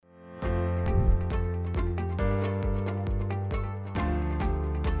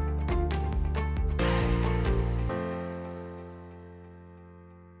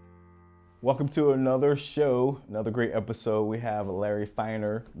Welcome to another show, another great episode. We have Larry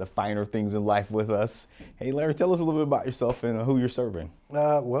Feiner, the finer things in life with us. Hey, Larry, tell us a little bit about yourself and who you're serving.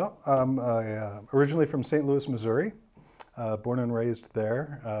 I'm originally from St. Louis, Missouri, born and raised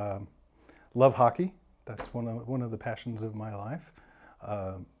there. Love hockey. That's one of the passions of my life.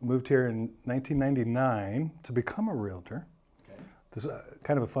 Moved here in 1999 to become a realtor. Okay. This is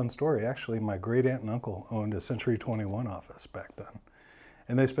kind of a fun story. Actually, my great aunt and uncle owned a Century 21 office back then.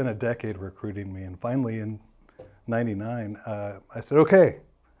 And they spent a decade recruiting me. And finally in 99, I said, okay,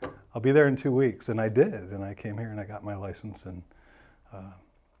 I'll be there in 2 weeks. And I did. And I came here and I got my license. And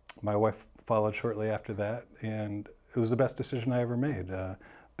my wife followed shortly after that. And it was the best decision I ever made.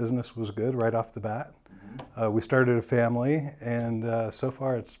 Business was good right off the bat. We started a family. And so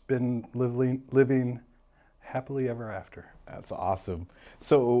far it's been living happily ever after. That's awesome.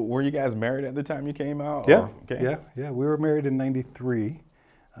 So were you guys married at the time you came out? Yeah, Okay. yeah. We were married in 93.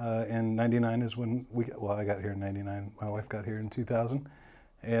 And 99 is when I got here in 99. My wife got here in 2000.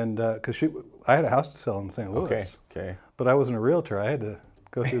 And because I had a house to sell in St. Louis. Okay. But I wasn't a realtor. I had to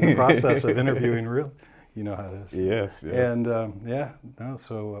go through the process of interviewing you know how it is. Yes. And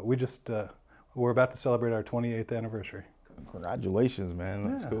so we just, we're about to celebrate our 28th anniversary. Congratulations, man.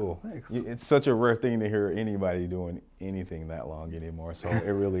 That's cool. Thanks. It's such a rare thing to hear anybody doing anything that long anymore. So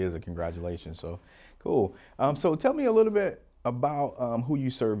it really is a congratulations. So cool. So tell me a little bit about who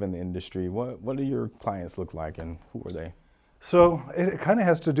you serve in the industry. What do your clients look like and who are they? So it kind of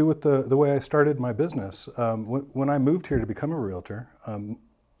has to do with the way I started my business. When I moved here to become a realtor,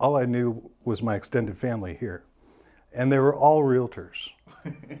 all I knew was my extended family here. And they were all realtors.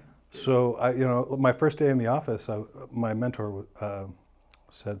 So my first day in the office, my mentor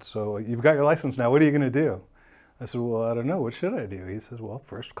said, so you've got your license now, what are you going to do? I said, well, I don't know, what should I do? He says, well,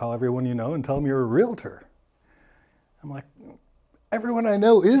 first call everyone you know and tell them you're a realtor. I'm like, everyone I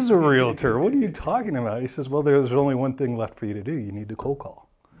know is a realtor. What are you talking about? He says, well, there's only one thing left for you to do. You need to cold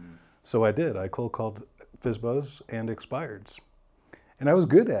call. So I did. I cold called FSBOs and expireds. And I was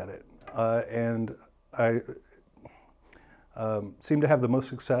good at it. And I seemed to have the most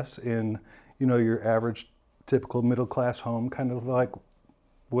success in, your average typical middle-class home, kind of like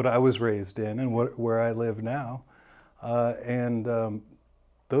what I was raised in and where I live now. And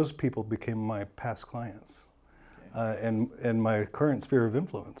those people became my past clients. And my current sphere of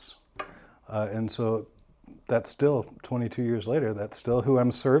influence. And so that's still, 22 years later, that's still who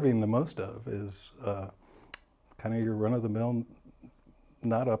I'm serving the most of is kind of your run-of-the-mill,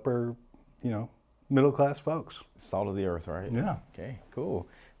 not upper, middle-class folks. Salt of the earth, right? Yeah. Okay, cool.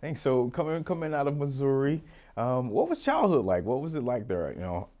 Thanks. So coming out of Missouri, what was childhood like? What was it like there?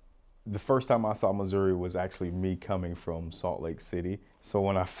 The first time I saw Missouri was actually me coming from Salt Lake City. So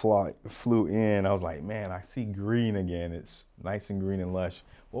when I flew in, I was like, man, I see green again. It's nice and green and lush.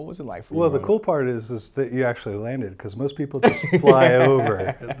 What was it like for you? Well, the cool part is that you actually landed, because most people just fly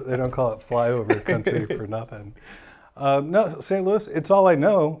over. They don't call it flyover country for nothing. No, St. Louis, it's all I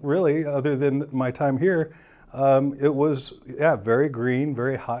know, really, other than my time here. It was, very green,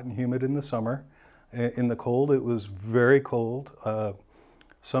 very hot and humid in the summer. In the cold, it was very cold.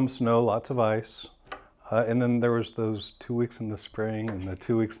 Some snow, lots of ice. And then there was those 2 weeks in the spring and the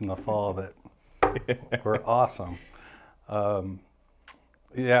 2 weeks in the fall that were awesome. Other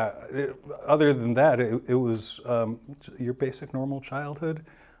than that, it was your basic normal childhood.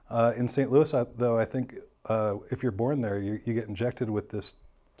 In St. Louis, though, I think if you're born there, you get injected with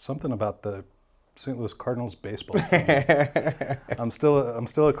something about the St. Louis Cardinals baseball team. I'm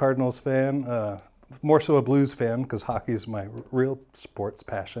still a Cardinals fan. More so a Blues fan, because hockey is my real sports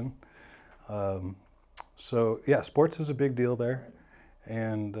passion. Sports is a big deal there.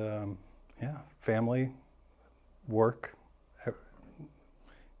 And family, work.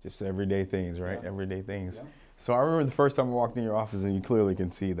 Just everyday things, right? Yeah. Everyday things. Yeah. So I remember the first time I walked in your office, and you clearly can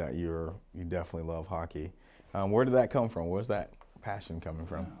see that you definitely love hockey. Where did that come from? Where's that passion coming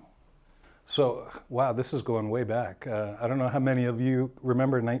from? So, wow, this is going way back. I don't know how many of you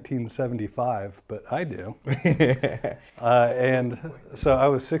remember 1975, but I do. And so I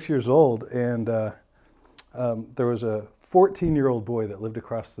was 6 years old, and there was a 14-year-old boy that lived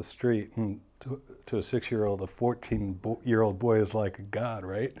across the street. And to a 6-year-old, a 14-year-old boy is like a god,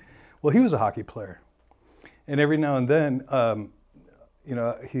 right? Well, he was a hockey player. And every now and then,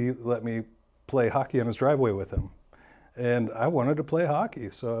 he let me play hockey on his driveway with him. And I wanted to play hockey,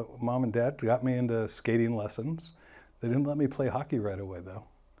 so Mom and Dad got me into skating lessons. They didn't let me play hockey right away, though.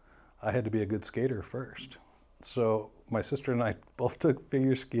 I had to be a good skater first. So my sister and I both took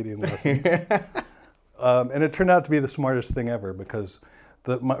figure skating lessons. And it turned out to be the smartest thing ever, because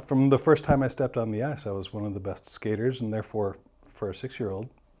from the first time I stepped on the ice, I was one of the best skaters, and therefore, for a 6-year-old,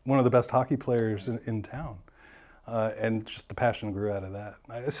 one of the best hockey players in town. And just the passion grew out of that.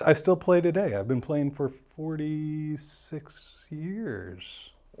 I still play today. I've been playing for 46 years.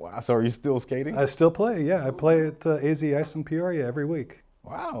 Wow. So are you still skating? I still play, yeah. I play at AZ Ice in Peoria every week.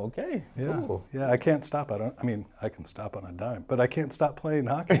 Wow, okay. Yeah. Cool. Yeah, I can't stop. I can stop on a dime, but I can't stop playing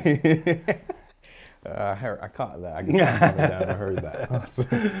hockey. I caught that. I guess I heard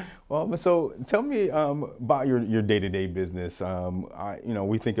that. Well, so tell me about your day-to-day business.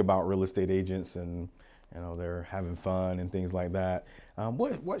 We think about real estate agents and they're having fun and things like that.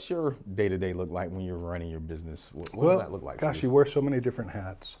 What's your day-to-day look like when you're running your business? What does that look like? Gosh, you wear so many different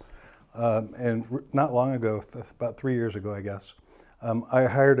hats. Not long ago, about 3 years ago, I guess, I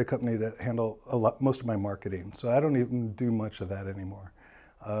hired a company to handle most of my marketing. So I don't even do much of that anymore.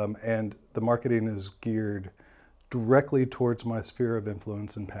 And the marketing is geared directly towards my sphere of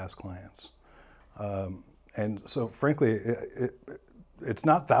influence and past clients. And so frankly, it's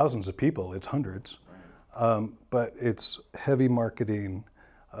not thousands of people, it's hundreds. But it's heavy marketing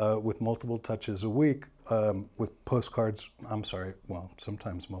with multiple touches a week, with postcards,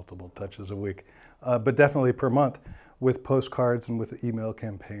 sometimes multiple touches a week, but definitely per month, with postcards and with email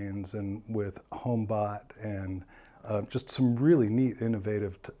campaigns and with HomeBot and just some really neat,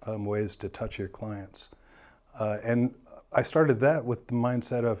 innovative ways to touch your clients. And I started that with the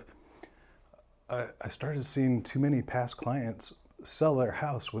mindset of, I started seeing too many past clients sell their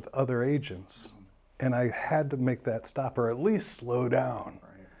house with other agents. And I had to make that stop or at least slow down.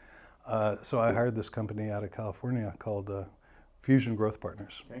 Right. So I hired this company out of California called Fusion Growth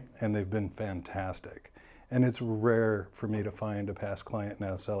Partners. Okay. And they've been fantastic. And it's rare for me to find a past client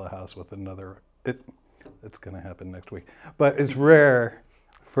now sell a house with another. It's going to happen next week. But it's rare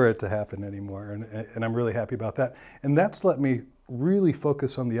for it to happen anymore. And I'm really happy about that. And that's let me really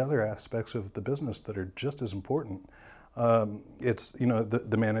focus on the other aspects of the business that are just as important. It's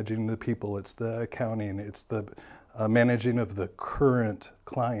the managing the people, it's the accounting, it's the managing of the current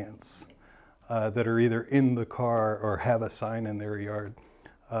clients that are either in the car or have a sign in their yard.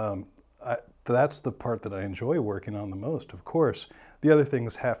 That's the part that I enjoy working on the most. Of course, the other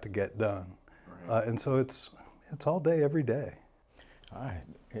things have to get done, right. And so it's all day, every day. All right,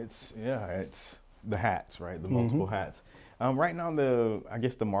 it's the hats, right? The multiple hats. Right now,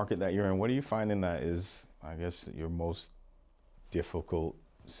 the market that you're in, what are you finding that is, I guess, your most difficult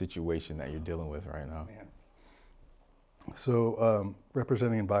situation that you're dealing with right now? Man. So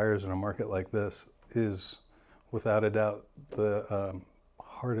representing buyers in a market like this is, without a doubt, the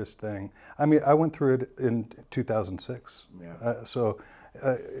hardest thing. I mean, I went through it in 2006. Yeah. So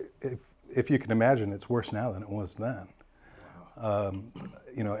if you can imagine, it's worse now than it was then. Wow.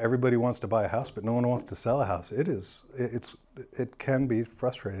 Everybody wants to buy a house, but no one wants to sell a house. It can be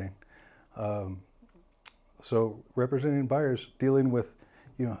frustrating. So representing buyers, dealing with,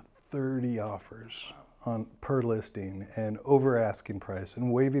 30 offers on per listing and over asking price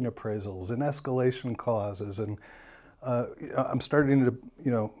and waiving appraisals and escalation clauses, and I'm starting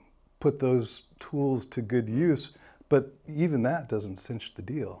to, put those tools to good use, but even that doesn't cinch the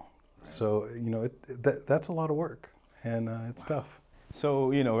deal. Right. So, that's a lot of work, and it's tough.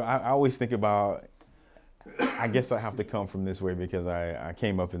 So, I always think about, I guess I have to come from this way because I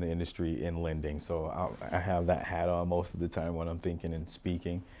came up in the industry in lending, so I have that hat on most of the time when I'm thinking and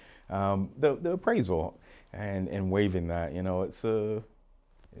speaking. The appraisal and waiving that,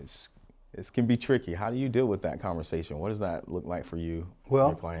 it can be tricky. How do you deal with that conversation? What does that look like for you,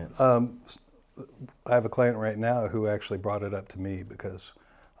 your clients? I have a client right now who actually brought it up to me because,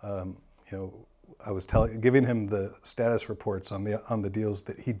 I was giving him the status reports on the deals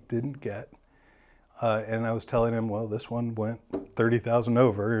that he didn't get. And I was telling him, well, this one went 30,000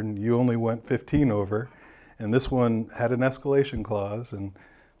 over and you only went 15 over. And this one had an escalation clause. And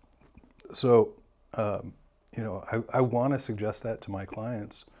so, I want to suggest that to my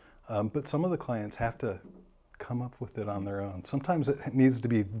clients. But some of the clients have to come up with it on their own. Sometimes it needs to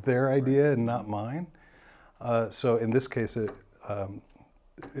be their idea and not mine. So in this case,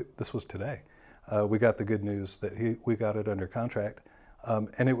 this was today. We got the good news that we got it under contract.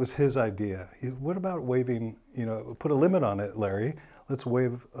 And it was his idea. What about waiving, put a limit on it, Larry. Let's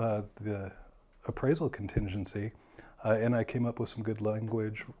waive the appraisal contingency. And I came up with some good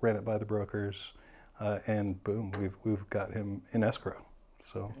language, ran it by the brokers, and boom, we've got him in escrow.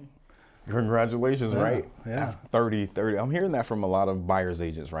 So, congratulations, yeah, right? Yeah. 30. I'm hearing that from a lot of buyers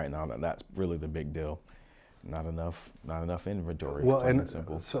agents right now, that's really the big deal. Not enough inventory. Well, and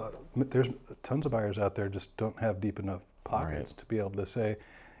so there's tons of buyers out there just don't have deep enough pockets to be able to say,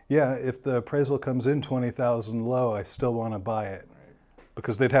 yeah, if the appraisal comes in $20,000 low, I still want to buy it,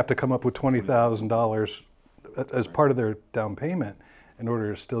 because they'd have to come up with $20,000 as part of their down payment, in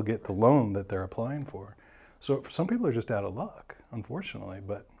order to still get the loan that they're applying for. So some people are just out of luck, unfortunately,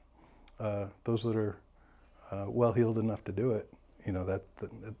 but those that are well-heeled enough to do it,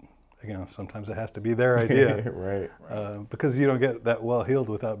 again, sometimes it has to be their idea. Right. Because you don't get that well-heeled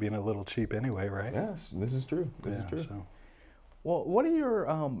without being a little cheap anyway, right? Yes, this is true. This is true. So. Well, what do your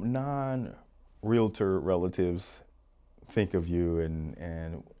non-realtor relatives think of you,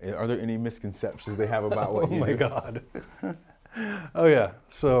 and are there any misconceptions they have about what you do? Oh my God. Oh yeah.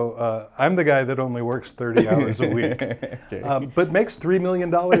 So I'm the guy that only works 30 hours a week, okay. But makes $3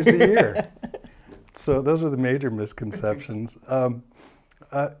 million a year. So those are the major misconceptions.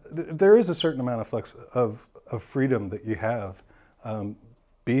 There is a certain amount of freedom that you have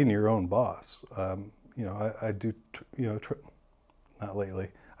being your own boss. I do, not lately.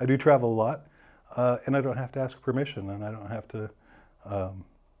 I do travel a lot, and I don't have to ask permission, and I don't have to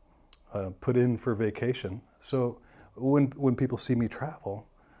put in for vacation. So when people see me travel,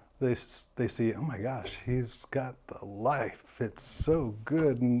 they see, oh my gosh, he's got the life. It's so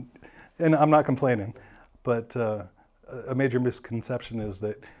good, and I'm not complaining, but a major misconception is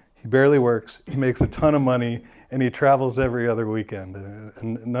that he barely works, he makes a ton of money, and he travels every other weekend,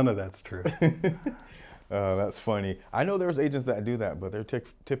 and none of that's true. That's funny. I know there's agents that do that, but they're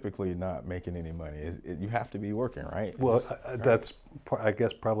typically not making any money. You have to be working, right? Well, that's, I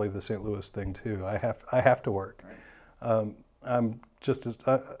guess, probably the St. Louis thing too. I have to work. Right.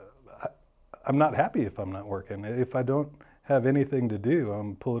 I'm not happy if I'm not working. If I don't have anything to do,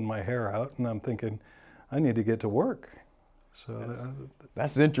 I'm pulling my hair out and I'm thinking, I need to get to work. So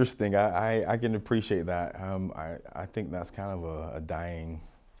that's interesting. I can appreciate that. I think that's kind of a dying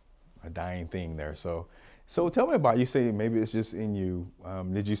thing there. So tell me about, you say maybe it's just in you.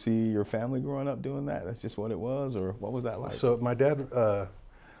 Did you see your family growing up doing that? That's just what it was, or what was that like? So my dad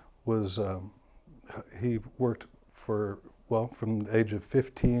he worked from the age of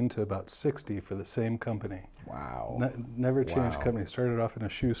 15 to about 60 for the same company. Wow. Never changed company. Started off in a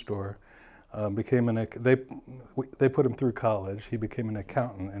shoe store, they put him through college. He became an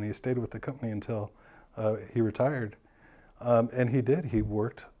accountant, and he stayed with the company until he retired. And he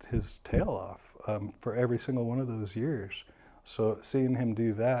worked his tail off for every single one of those years. So seeing him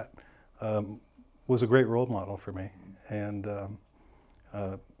do that was a great role model for me. And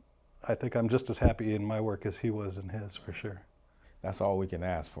I think I'm just as happy in my work as he was in his, for sure. That's all we can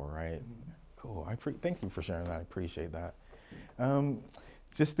ask for, right? Cool. Thank you for sharing that. I appreciate that.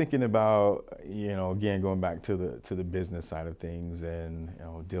 Just thinking about, again, going back to the business side of things, and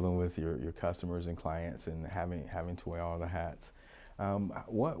dealing with your customers and clients, and having to wear all the hats.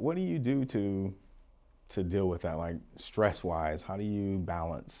 What do you do to deal with that, like stress wise? How do you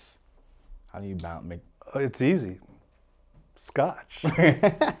balance? It's easy. Scotch.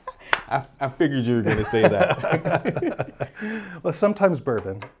 I figured you were going to say that. Well, sometimes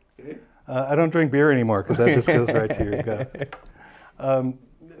bourbon. I don't drink beer anymore because that just goes right to your gut.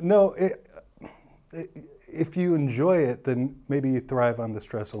 No, if you enjoy it, then maybe you thrive on the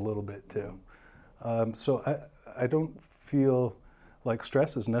stress a little bit too. So I don't feel like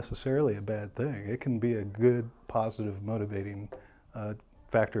stress is necessarily a bad thing. It can be a good, positive, motivating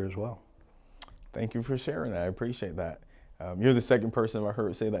factor as well. Thank you for sharing that. I appreciate that. You're the second person I've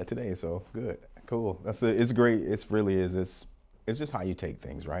heard say that today, so good, cool. It's great. It really is. It's just how you take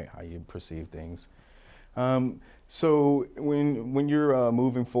things, right? How you perceive things. So when you're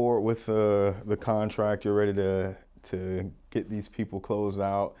moving forward with the contract, you're ready to get these people closed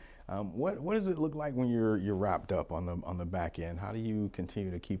out. What does it look like when you're wrapped up on the back end? How do you continue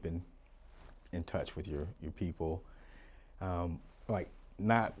to keep in touch with your people? Like,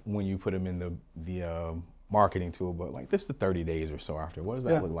 not when you put them in the marketing tool, but like this the 30 days or so after. What does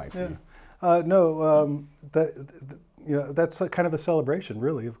that look like for you? That's kind of a celebration,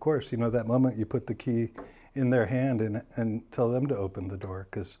 really. Of course, that moment you put the key in their hand and tell them to open the door,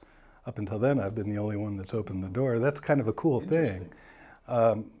 because up until then I've been the only one that's opened the door. That's kind of a cool thing.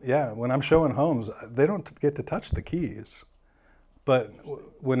 When I'm showing homes, they don't get to touch the keys, but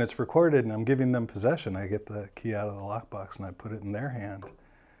when it's recorded and I'm giving them possession, I get the key out of the lockbox and I put it in their hand,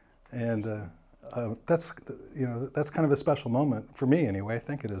 and that's kind of a special moment for me anyway. I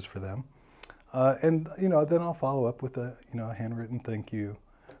think it is for them. And then I'll follow up with a handwritten thank you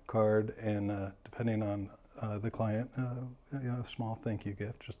card, and depending on the client, a small thank you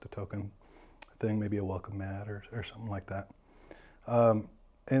gift, just a token thing, maybe a welcome mat or something like that.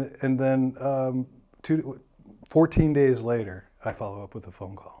 And then 14 days later, I follow up with a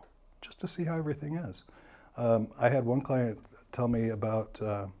phone call just to see how everything is. I had one client tell me about,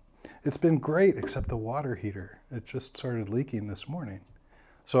 it's been great except the water heater. It just started leaking this morning.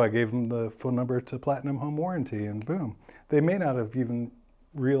 So I gave them the phone number to Platinum Home Warranty, and boom. They may not have even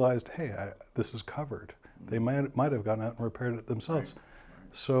realized, hey, this is covered. They might have gone out and repaired it themselves. Right.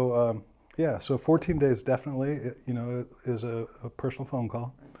 So yeah, so 14 days definitely, is a personal phone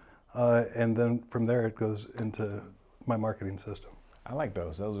call. And then from there it goes into my marketing system. I like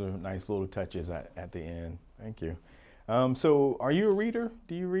those. Those are nice little touches at the end. Thank you. So are you a reader?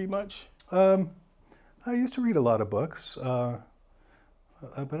 Do you read much? I used to read a lot of books, but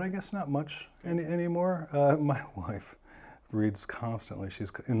I guess not much anymore. My wife reads constantly.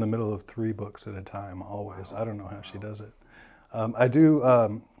 She's in the middle of 3 books at a time, always. I don't know how she does it. I do,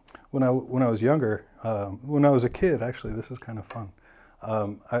 when I was younger, when I was a kid, actually, this is kind of fun.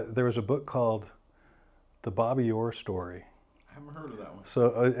 There was a book called The Bobby Orr Story. I haven't heard of that one.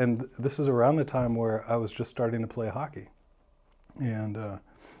 So, and this is around the time where I was just starting to play hockey. And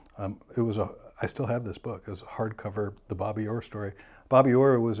I still have this book. It was a hardcover, The Bobby Orr Story. Bobby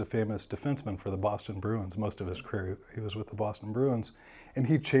Orr was a famous defenseman for the Boston Bruins. Most of his career, he was with the Boston Bruins. And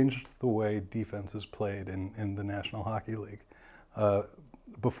he changed the way defense is played in the National Hockey League.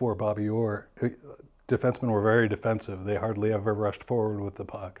 Before Bobby Orr, defensemen were very defensive. They hardly ever rushed forward with the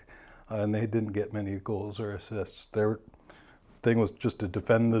puck. And they didn't get many goals or assists. Their thing was just to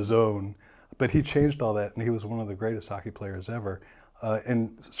defend the zone. But he changed all that, and he was one of the greatest hockey players ever.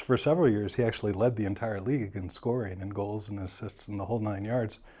 And for several years, he actually led the entire league in scoring and goals and assists and the whole 9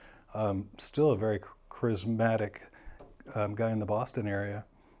 yards. Still a very charismatic guy in the Boston area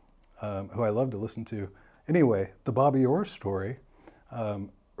who I love to listen to. Anyway, the Bobby Orr story,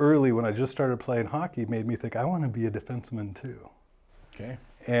 early when I just started playing hockey, made me think I want to be a defenseman too. Okay.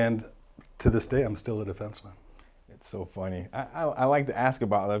 And to this day, I'm still a defenseman. It's so funny. I like to ask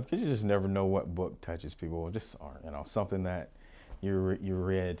about that because you just never know what book touches people. Just something that you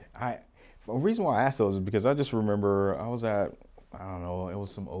read. The reason why I asked those is because I just remember I was at, I don't know, it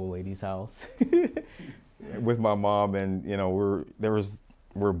was some old lady's house with my mom, and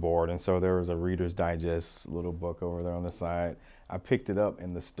we're bored, and so there was a Reader's Digest little book over there on the side. I picked it up,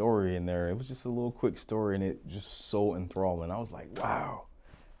 and the story in there, it was just a little quick story, and it just so enthralling. I was like, wow,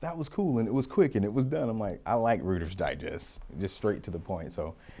 that was cool, and it was quick, and it was done. I'm like, I like Reader's Digest, just straight to the point.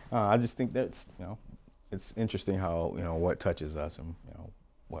 So I just think that's, it's interesting how, what touches us and,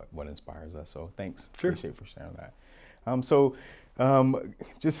 what inspires us. So thanks. Sure. Appreciate for sharing that.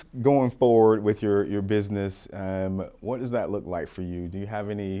 Just going forward with your business, what does that look like for you? Do you have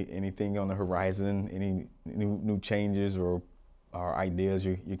anything on the horizon, any new changes or ideas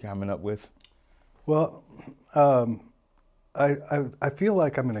you're coming up with? Well, I feel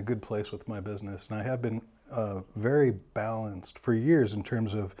like I'm in a good place with my business, and I have been very balanced for years in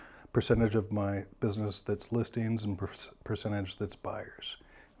terms of percentage of my business that's listings and percentage that's buyers.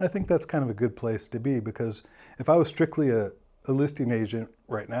 And I think that's kind of a good place to be, because if I was strictly a listing agent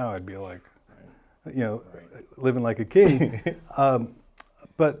right now, I'd be like, living like a king.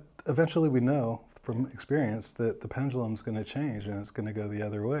 But eventually we know from experience that the pendulum's going to change and it's going to go the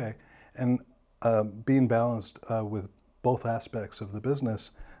other way. And being balanced with both aspects of the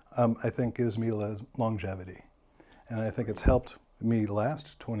business, I think gives me longevity. And I think it's helped me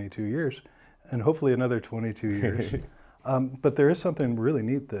last 22 years and hopefully another 22 years. But there is something really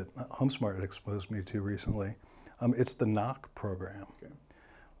neat that HomeSmart exposed me to recently. It's the knock program, okay,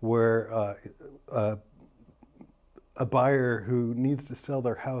 where a buyer who needs to sell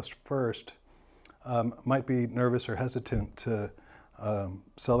their house first might be nervous or hesitant to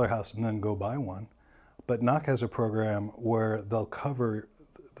sell their house and then go buy one. But Knock has a program where they'll cover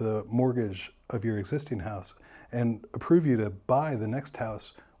the mortgage of your existing house and approve you to buy the next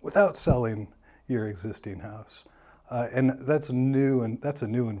house without selling your existing house. And that's a new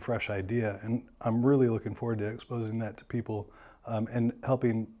and fresh idea. And I'm really looking forward to exposing that to people and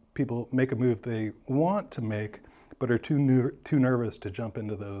helping people make a move they want to make, but are too nervous to jump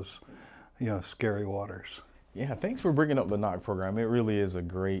into those, scary waters. Yeah, thanks for bringing up the Knock program. It really is a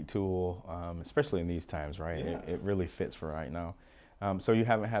great tool, especially in these times, right? Yeah. It really fits for right now. So you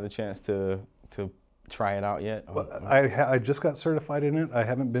haven't had a chance to try it out yet? Well, I just got certified in it. I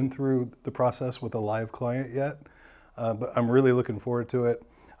haven't been through the process with a live client yet, but I'm really looking forward to it.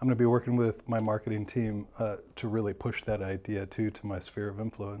 I'm going to be working with my marketing team to really push that idea to my sphere of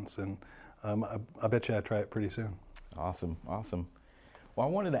influence, and I bet you I'll try it pretty soon. Awesome. Well, I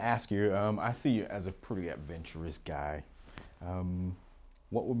wanted to ask you, I see you as a pretty adventurous guy.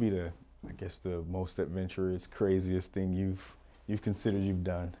 What would be the most adventurous, craziest thing you've considered you've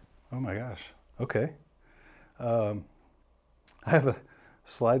done? Oh my gosh. Okay. I have a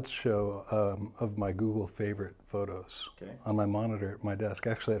slideshow of my Google favorite photos on my monitor at my desk,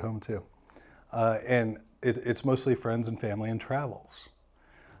 actually at home too. And it's mostly friends and family and travels.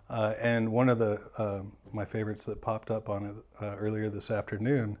 And one of the my favorites that popped up on it earlier this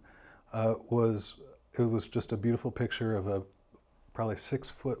afternoon was just a beautiful picture of a probably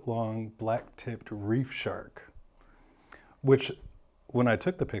 6-foot long black-tipped reef shark, which when I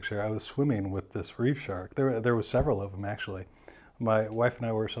took the picture, I was swimming with this reef shark. There were several of them actually. My wife and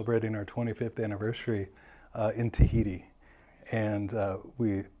I were celebrating our 25th anniversary in Tahiti, and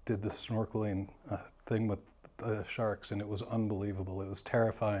we did this snorkeling thing with sharks, and it was unbelievable. It was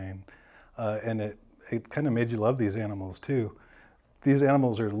terrifying, and it kind of made you love these animals too. These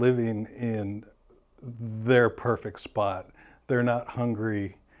animals are living in their perfect spot. They're not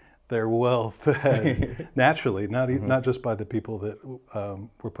hungry. They're well fed naturally, not just by the people that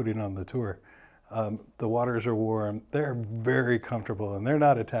we're putting on the tour. The waters are warm. They're very comfortable, and they're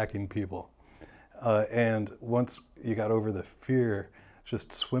not attacking people. And once you got over the fear,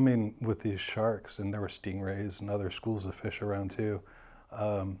 just swimming with these sharks, and there were stingrays and other schools of fish around too.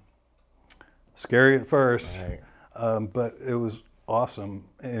 Scary at first, right. But it was awesome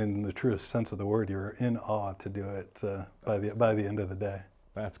in the truest sense of the word. You're in awe to do it by the end of the day.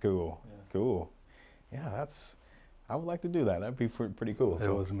 That's cool. Yeah. Cool. Yeah, I would like to do that. That'd be pretty cool. It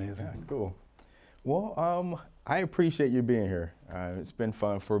was amazing. Yeah, cool. Well, I appreciate you being here. It's been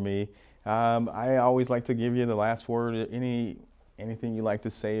fun for me. I always like to give you the last word. Anything you like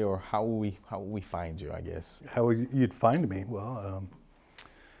to say, or how will we find you, I guess? How you'd find me?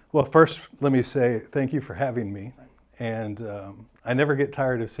 Well, first let me say thank you for having me. And I never get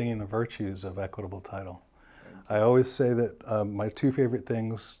tired of singing the virtues of equitable title. I always say that my two favorite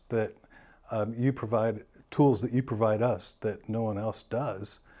things that you provide, tools that you provide us that no one else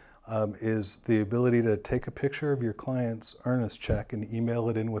does, is the ability to take a picture of your client's earnest check and email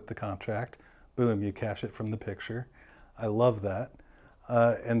it in with the contract. Boom, you cash it from the picture. I love that.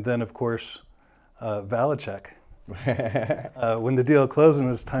 And then, of course, valid check. When the deal closes and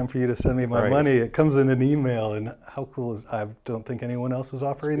it's time for you to send me my money, it comes in an email, and how cool is, I don't think anyone else is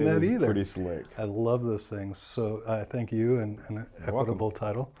offering that either. Pretty slick. I love those things. So thank you, and equitable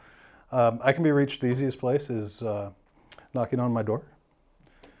title. I can be reached, the easiest place is knocking on my door,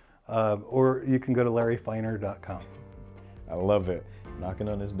 or you can go to larryfeiner.com. I love it. Knocking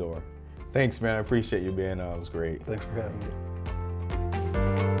on his door. Thanks, man. I appreciate you being on. It was great. Thanks for having me.